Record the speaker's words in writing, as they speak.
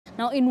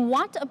Now, in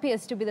what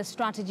appears to be the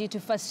strategy to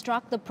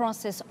fast-track the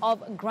process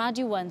of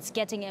graduates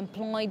getting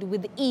employed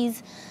with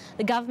ease,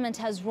 the government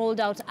has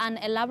rolled out an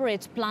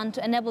elaborate plan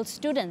to enable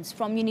students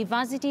from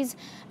universities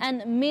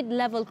and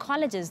mid-level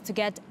colleges to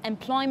get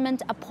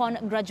employment upon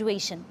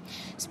graduation.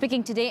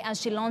 Speaking today as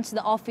she launched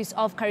the Office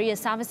of Career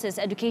Services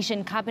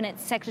Education Cabinet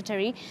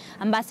Secretary,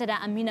 Ambassador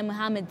Amina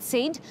Mohammed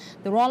said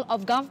the role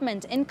of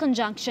government in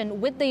conjunction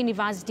with the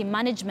university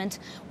management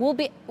will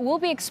be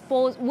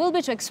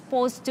to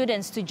expose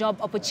students to job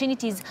opportunities,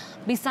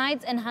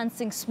 besides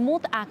enhancing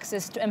smooth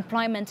access to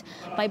employment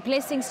by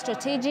placing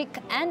strategic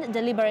and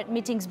deliberate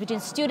meetings between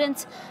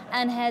students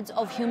and heads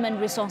of human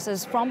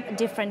resources from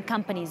different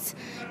companies.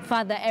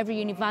 Further, every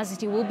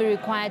university will be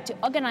required to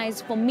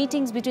organize for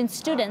meetings between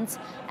students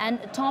and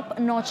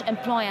top-notch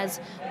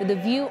employers with a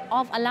view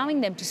of allowing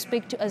them to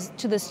speak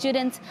to the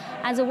students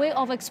as a way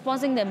of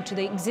exposing them to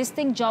the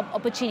existing job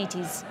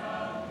opportunities.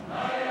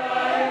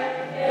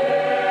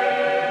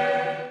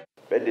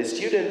 But the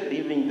student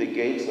leaving the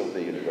gates of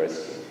the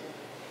university,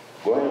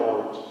 going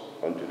out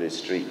onto the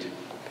street,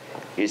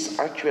 is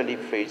actually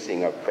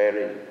facing a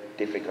very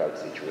difficult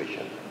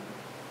situation.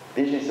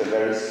 This is a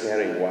very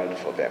scary world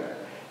for them.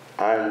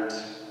 And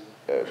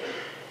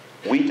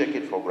we take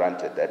it for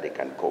granted that they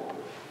can cope.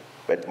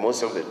 But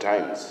most of the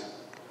times,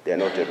 they're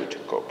not able to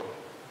cope.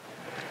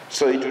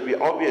 So it would be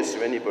obvious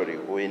to anybody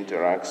who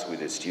interacts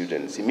with the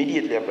students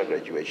immediately after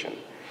graduation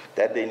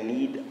that they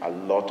need a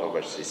lot of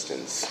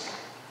assistance.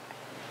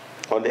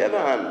 On the other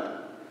hand,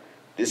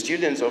 the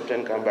students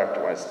often come back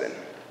to us then.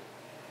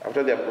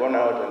 After they have gone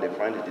out and they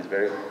find it is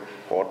very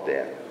hot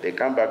there, they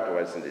come back to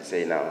us and they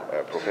say, now,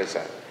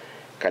 Professor,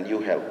 can you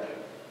help?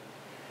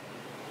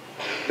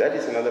 That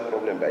is another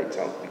problem by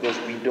itself, because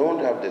we don't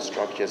have the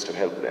structures to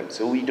help them.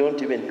 So we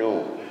don't even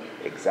know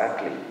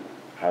exactly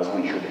how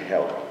we should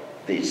help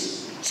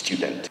this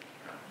student.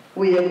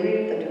 We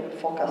agreed that we would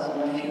focus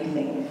on a few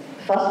things.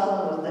 The first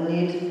one was the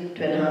need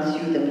to enhance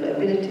youth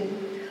employability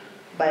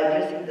by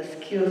addressing the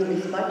skills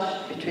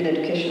mismatch between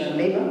education and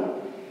labor.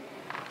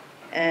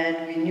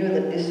 And we knew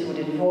that this would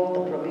involve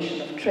the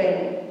provision of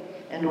training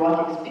and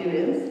work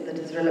experience that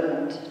is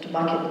relevant to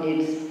market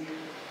needs,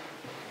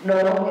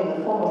 not only in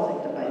the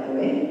formal sector, by the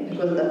way,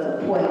 because that's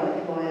a poor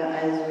employer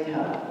as we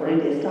have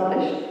already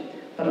established,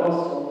 but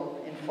also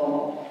in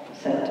formal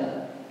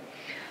sector.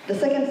 The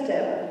second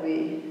step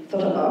we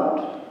thought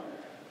about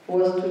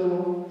was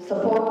to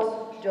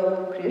support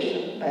job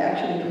creation by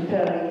actually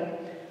preparing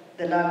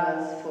the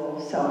learners for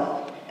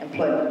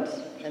self-employment.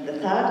 And the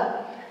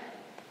third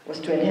was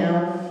to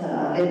enhance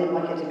labor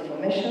market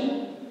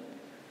information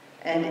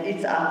and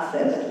its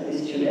access to the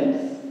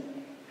students,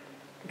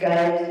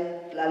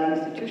 guide learning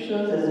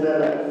institutions as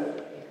well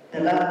as the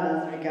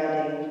learners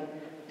regarding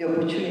the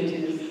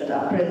opportunities that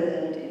are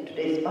present in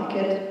today's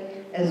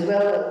market, as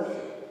well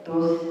as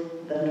those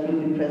that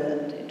will be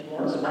present in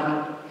tomorrow's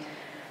market.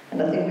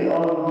 And I think we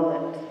all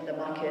know that the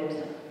market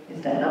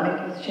is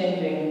dynamic, it's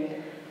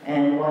changing,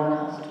 and one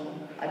has to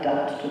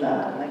adapt to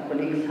that. And my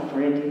colleagues have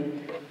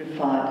already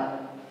referred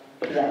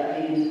to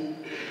that need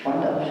for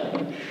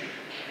adoption.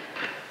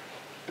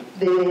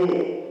 The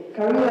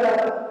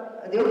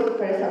Office of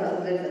Career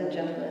Services, ladies and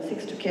gentlemen,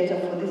 seeks to cater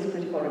for these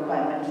critical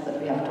requirements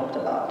that we have talked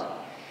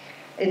about.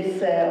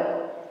 It's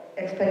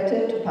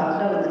expected to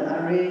partner with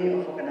an array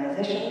of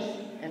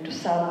organizations and to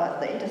serve as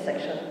the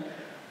intersection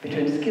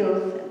between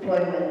skills,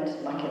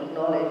 employment, market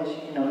knowledge,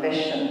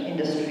 innovation,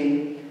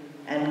 industry,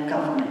 and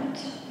government.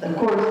 The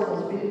core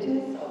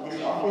responsibilities of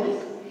this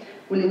office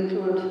will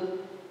include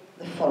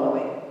the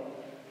following: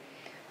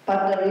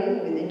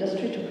 partnering with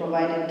industry to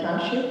provide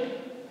internship,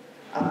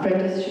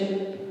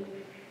 apprenticeship,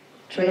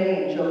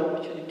 training and job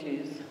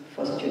opportunities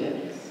for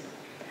students.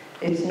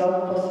 It's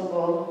not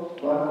possible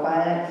to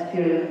acquire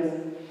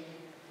experience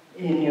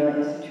in your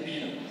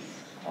institutions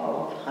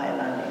of higher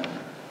learning.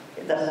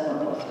 That's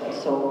not possible.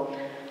 So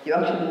you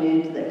actually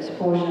need the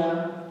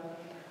exposure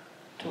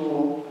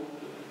to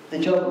the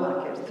job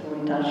market through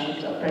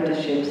internships,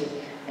 apprenticeships,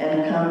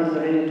 and CAM is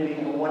already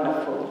doing a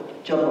wonderful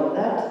job of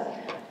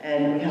that.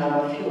 And we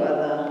have a few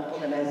other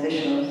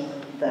organizations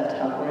that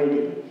have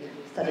already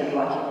started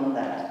working on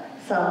that.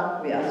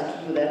 Some we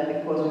asked to do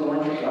that because we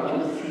wanted to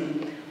actually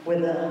see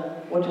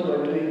whether what we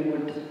were doing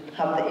would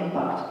have the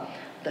impact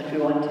that we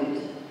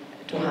wanted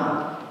to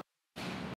have.